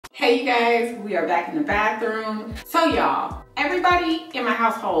Hey you guys, we are back in the bathroom. So y'all, everybody in my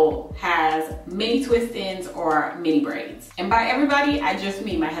household has mini twist ends or mini braids. And by everybody, I just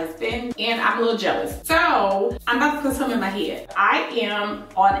mean my husband, and I'm a little jealous. So I'm about to put some in my head. I am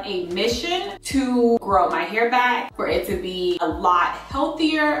on a mission to grow my hair back, for it to be a lot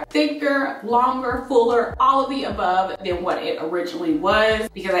healthier, thicker, longer, fuller, all of the above than what it originally was.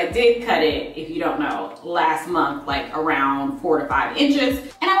 Because I did cut it, if you don't know, last month, like around 4 to 5 inches.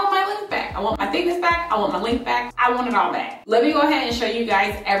 And I want my length back. I want my thickness back. I want my length back. I want it all back. Let me go ahead and show you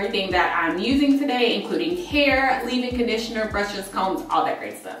guys everything that I'm using today, including hair, leave-in conditioner, brushes, combs, all that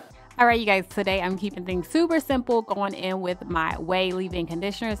great stuff. All right, you guys, today I'm keeping things super simple, going in with my Way leave-in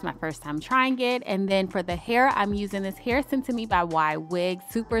conditioner. It's my first time trying it. And then for the hair, I'm using this hair sent to me by Ywigs.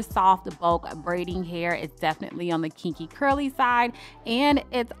 Super soft bulk braiding hair. It's definitely on the kinky curly side, and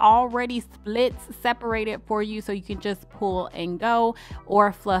it's already split, separated for you, so you can just pull and go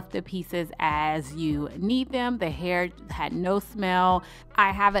or fluff the pieces as you need them. The hair had no smell.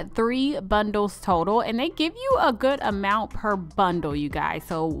 I have 3 bundles total, and they give you a good amount per bundle, you guys.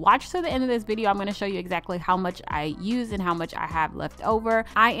 So watch to the end of this video. I'm going to show you exactly how much I use and how much I have left over.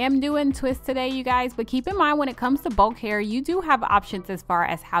 I am doing twists today, you guys, but keep in mind when it comes to bulk hair, you do have options as far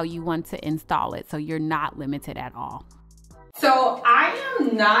as how you want to install it, so you're not limited at all. So I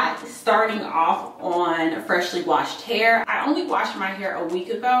am not starting off on freshly washed hair. I only washed my hair a week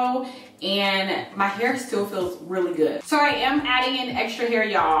ago and my hair still feels really good. So I am adding in extra hair,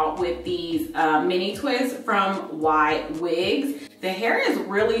 y'all, with these mini twists from Ywigs. The hair is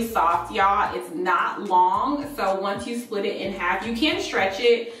really soft, y'all. It's not long, so once you split it in half, you can stretch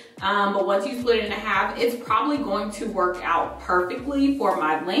it, but once you split it in half, it's probably going to work out perfectly for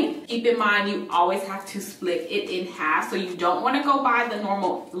my length. Keep in mind, you always have to split it in half, so you don't want to go by the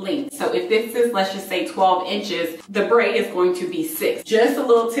normal length. So if this is, let's just say 12 inches, the braid is going to be 6. Just a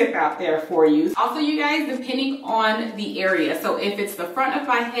little tip out there for you. Also, you guys, depending on the area, so if it's the front of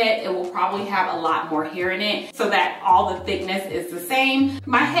my head, it will probably have a lot more hair in it, so that all the thickness is the same.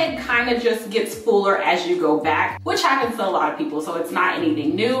 My head kind of just gets fuller as you go back, which happens to a lot of people, so it's not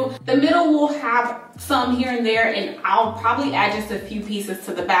anything new. The middle will have some here and there, and I'll probably add just a few pieces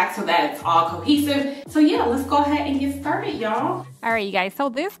to the back so that it's all cohesive. So yeah, let's go ahead and get started, y'all. All right, you guys, so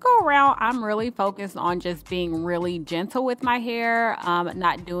this go around, I'm really focused on just being really gentle with my hair,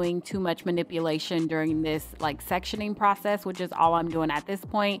 not doing too much manipulation during this like sectioning process, which is all I'm doing at this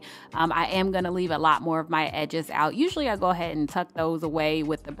point. I am gonna leave a lot more of my edges out. Usually I go ahead and tuck those away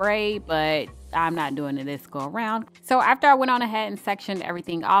with the braid, but I'm not doing it this go around. So after I went on ahead and sectioned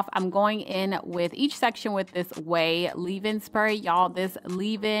everything off, I'm going in with each section with this Way leave-in spray. Y'all, this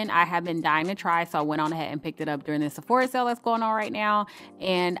leave-in I have been dying to try, so I went on ahead and picked it up during the Sephora sale that's going on right now,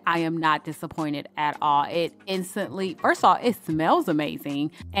 and I am not disappointed at all. It instantly, first of all, it smells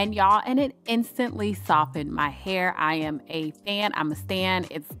amazing, and y'all, and it instantly softened my hair. I am a fan. I'm a stan.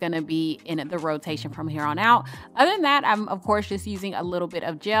 It's gonna be in the rotation from here on out. Other than that, I'm of course just using a little bit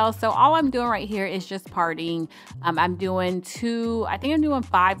of gel. So all I'm doing right here is just parting. I'm doing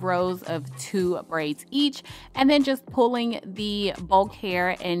 5 rows of 2 braids each, and then just pulling the bulk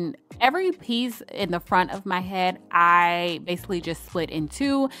hair, and every piece in the front of my head I basically just split in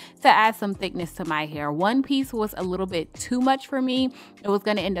 2 to add some thickness to my hair. One piece was a little bit too much for me. It was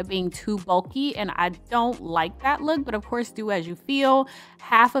going to end up being too bulky, and I don't like that look, but of course do as you feel.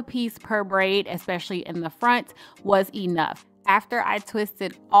 Half a piece per braid, especially in the front, was enough. After I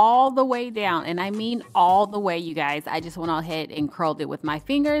twisted all the way down, and I mean all the way, you guys, I just went ahead and curled it with my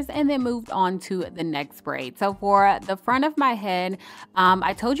fingers and then moved on to the next braid. So for the front of my head,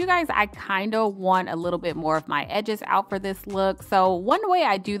 I told you guys I kind of want a little bit more of my edges out for this look. So one way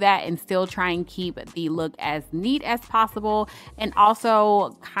I do that and still try and keep the look as neat as possible, and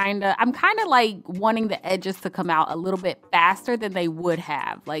also I'm kind of like wanting the edges to come out a little bit faster than they would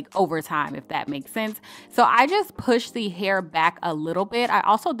have, like over time, if that makes sense. So I just push the hair back a little bit. I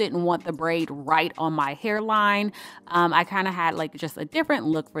also didn't want the braid right on my hairline. I kind of had like just a different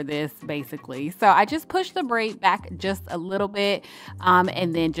look for this basically. So I just pushed the braid back just a little bit,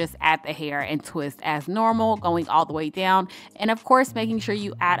 and then just add the hair and twist as normal, going all the way down. And of course, making sure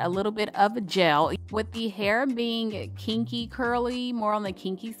you add a little bit of gel. With the hair being kinky curly, more on the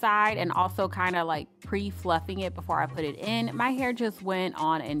kinky side, and also kind of like pre-fluffing it before I put it in, my hair just went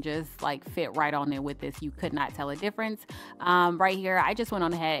on and just like fit right on in with this. You could not tell a difference. right here, I just went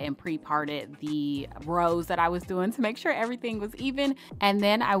on ahead and pre-parted the rows that I was doing to make sure everything was even. And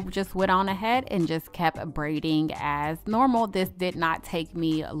then I just went on ahead and just kept braiding as normal. This did not take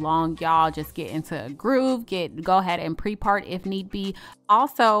me long, y'all. Just get into a groove, go ahead and pre-part if need be.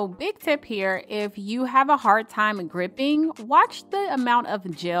 Also, big tip here, if you have a hard time gripping, watch the amount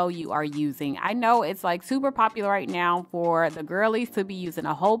of gel you are using. I know it's like super popular right now for the girlies to be using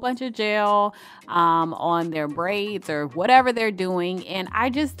a whole bunch of gel on their braids or whatever they're doing, and I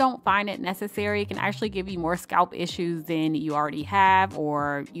just don't find it necessary. It can actually give you more scalp issues than you already have,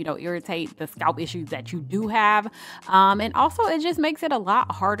 or irritate the scalp issues that you do have, and also it just makes it a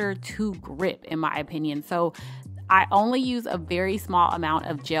lot harder to grip, in my opinion. So I only use a very small amount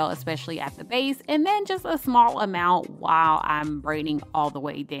of gel, especially at the base, and then just a small amount while I'm braiding all the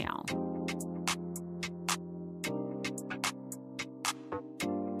way down.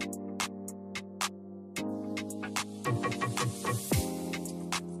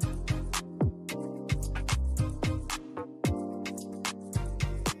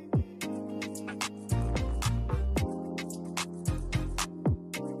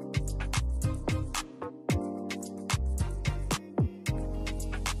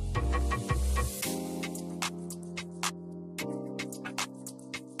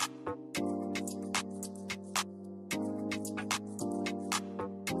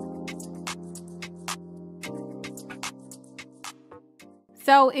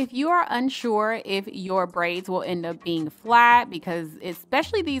 So if you are unsure if your braids will end up being flat, because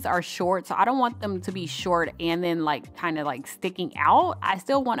especially these are short, so I don't want them to be short and then kind of sticking out. I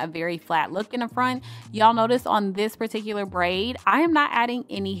still want a very flat look in the front. Y'all notice on this particular braid, I am not adding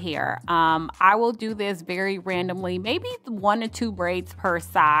any hair. I will do this very randomly, maybe 1 or 2 braids per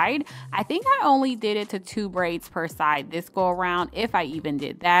side. I think I only did it to 2 braids per side this go around, if I even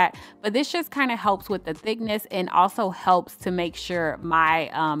did that. But this just kind of helps with the thickness, and also helps to make sure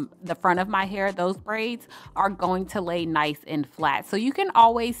the front of my hair, those braids are going to lay nice and flat. So you can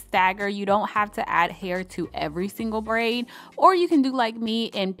always stagger. You don't have to add hair to every single braid, or you can do like me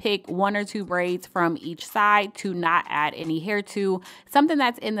and pick 1 or 2 braids from each side to not add any hair to, something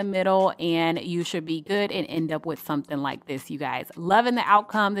that's in the middle, and you should be good and end up with something like this, you guys. Loving the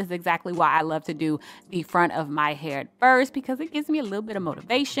outcome. This is exactly why I love to do the front of my hair first, because it gives me a little bit of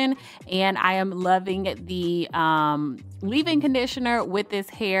motivation. And I am loving the leave-in conditioner with this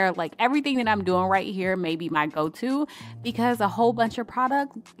hair. Like, everything that I'm doing right here may be my go-to, because a whole bunch of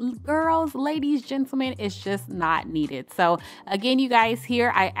products, girls, ladies, gentlemen, it's just not needed. So again, you guys,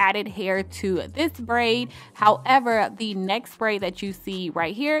 here I added hair to this braid. However, the next braid that you see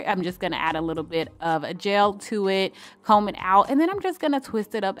right here, I'm just going to add a little bit of a gel to it, comb it out, and then I'm just going to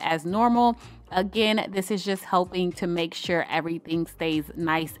twist it up as normal. Again, this is just helping to make sure everything stays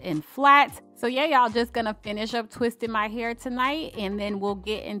nice and flat. So yeah, y'all, just gonna finish up twisting my hair tonight, and then we'll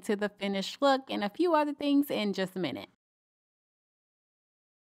get into the finished look and a few other things in just a minute.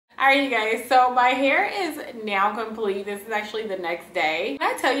 Alright, you guys, so my hair is now complete. This is actually the next day.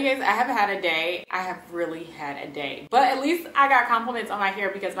 Can I tell you guys, I haven't had a day. I have really had a day. But at least I got compliments on my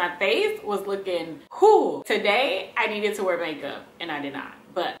hair, because my face was looking cool. Today, I needed to wear makeup, and I did not.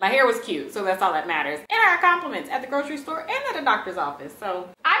 But my hair was cute, so that's all that matters. And I got compliments at the grocery store and at the doctor's office. So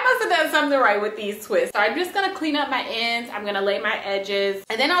I must have done something right with these twists. So I'm just gonna clean up my ends. I'm gonna lay my edges,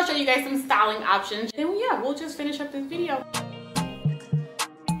 and then I'll show you guys some styling options. Then yeah, we'll just finish up this video.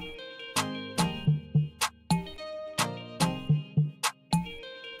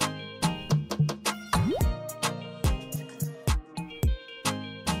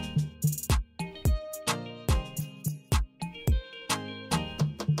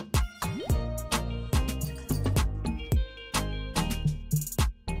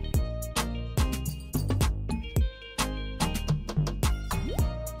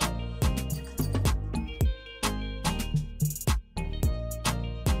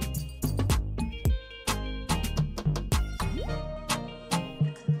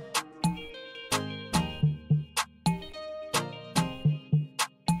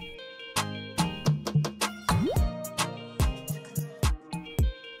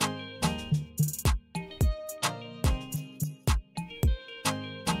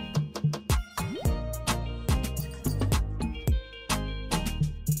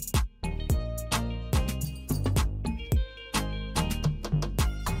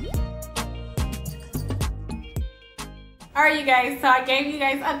 All right, you guys, so I gave you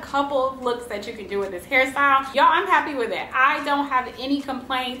guys a couple of looks that you can do with this hairstyle. Y'all, I'm happy with it. I don't have any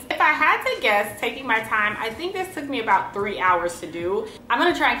complaints. If I had to guess, taking my time, I think this took me about 3 hours to do. I'm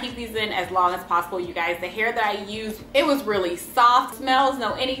gonna try and keep these in as long as possible, you guys. The hair that I used, it was really soft, smells,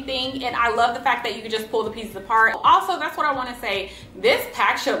 no anything, and I love the fact that you can just pull the pieces apart. Also, that's what I wanna say, this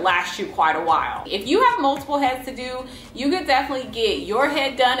pack should last you quite a while. If you have multiple heads to do, you could definitely get your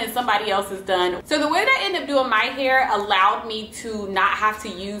head done and somebody else's done. So the way that I ended up doing my hair allowed me to not have to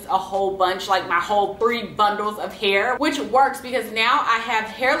use a whole bunch, like my whole 3 bundles of hair, which works because now I have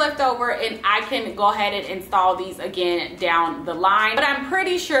hair left over and I can go ahead and install these again down the line. But I'm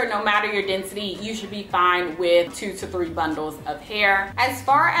pretty sure no matter your density, you should be fine with 2 to 3 bundles of hair. As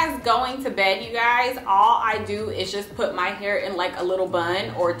far as going to bed, you guys, all I do is just put my hair in like a little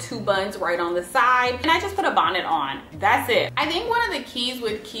bun or 2 buns right on the side, and I just put a bonnet on. That's it. I think one of the keys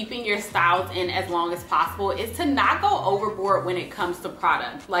with keeping your styles in as long as possible is to not go overboard when it comes to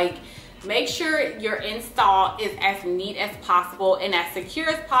product. Like, make sure your install is as neat as possible and as secure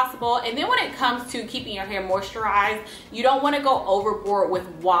as possible. And then when it comes to keeping your hair moisturized, you don't want to go overboard with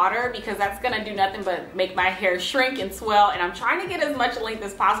water because that's going to do nothing but make my hair shrink and swell. And I'm trying to get as much length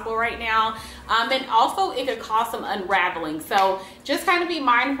as possible right now. And also it could cause some unraveling. So just kind of be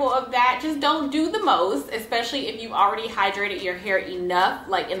mindful of that. Just don't do the most, especially if you've already hydrated your hair enough,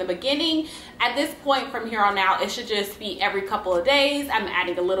 like in the beginning. At this point from here on out, it should just be every couple of days. I'm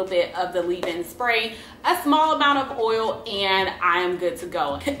adding a little bit of the leave-in spray, a small amount of oil, and I am good to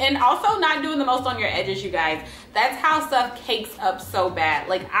go. And also not doing the most on your edges, you guys. That's how stuff cakes up so bad.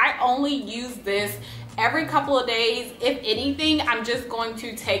 Like, I only use this every couple of days. If anything, I'm just going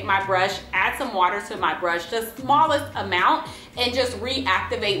to take my brush, add some water to my brush, the smallest amount, and just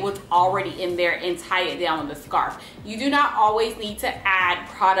reactivate what's already in there and tie it down with a scarf. You do not always need to add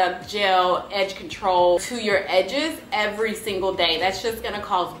product, gel, edge control to your edges every single day. That's just gonna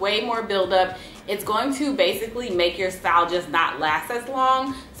cause way more buildup. It's going to basically make your style just not last as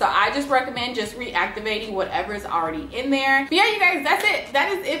long. So I just recommend just reactivating whatever is already in there. But yeah, you guys, that's it.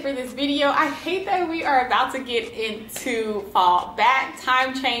 That is it for this video. I hate that we are about to get into fall back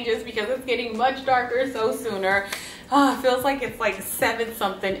time changes because it's getting much darker so sooner. Oh, it feels like it's like 7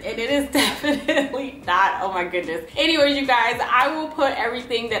 something, and it is definitely not. Oh my goodness. Anyways, you guys, I will put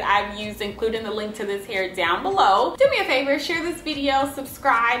everything that I've used, including the link to this hair, down below. Do me a favor, share this video,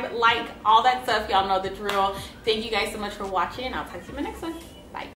 subscribe, like, all that stuff. Y'all know the drill. Thank you guys so much for watching, and I'll talk to you in my next one.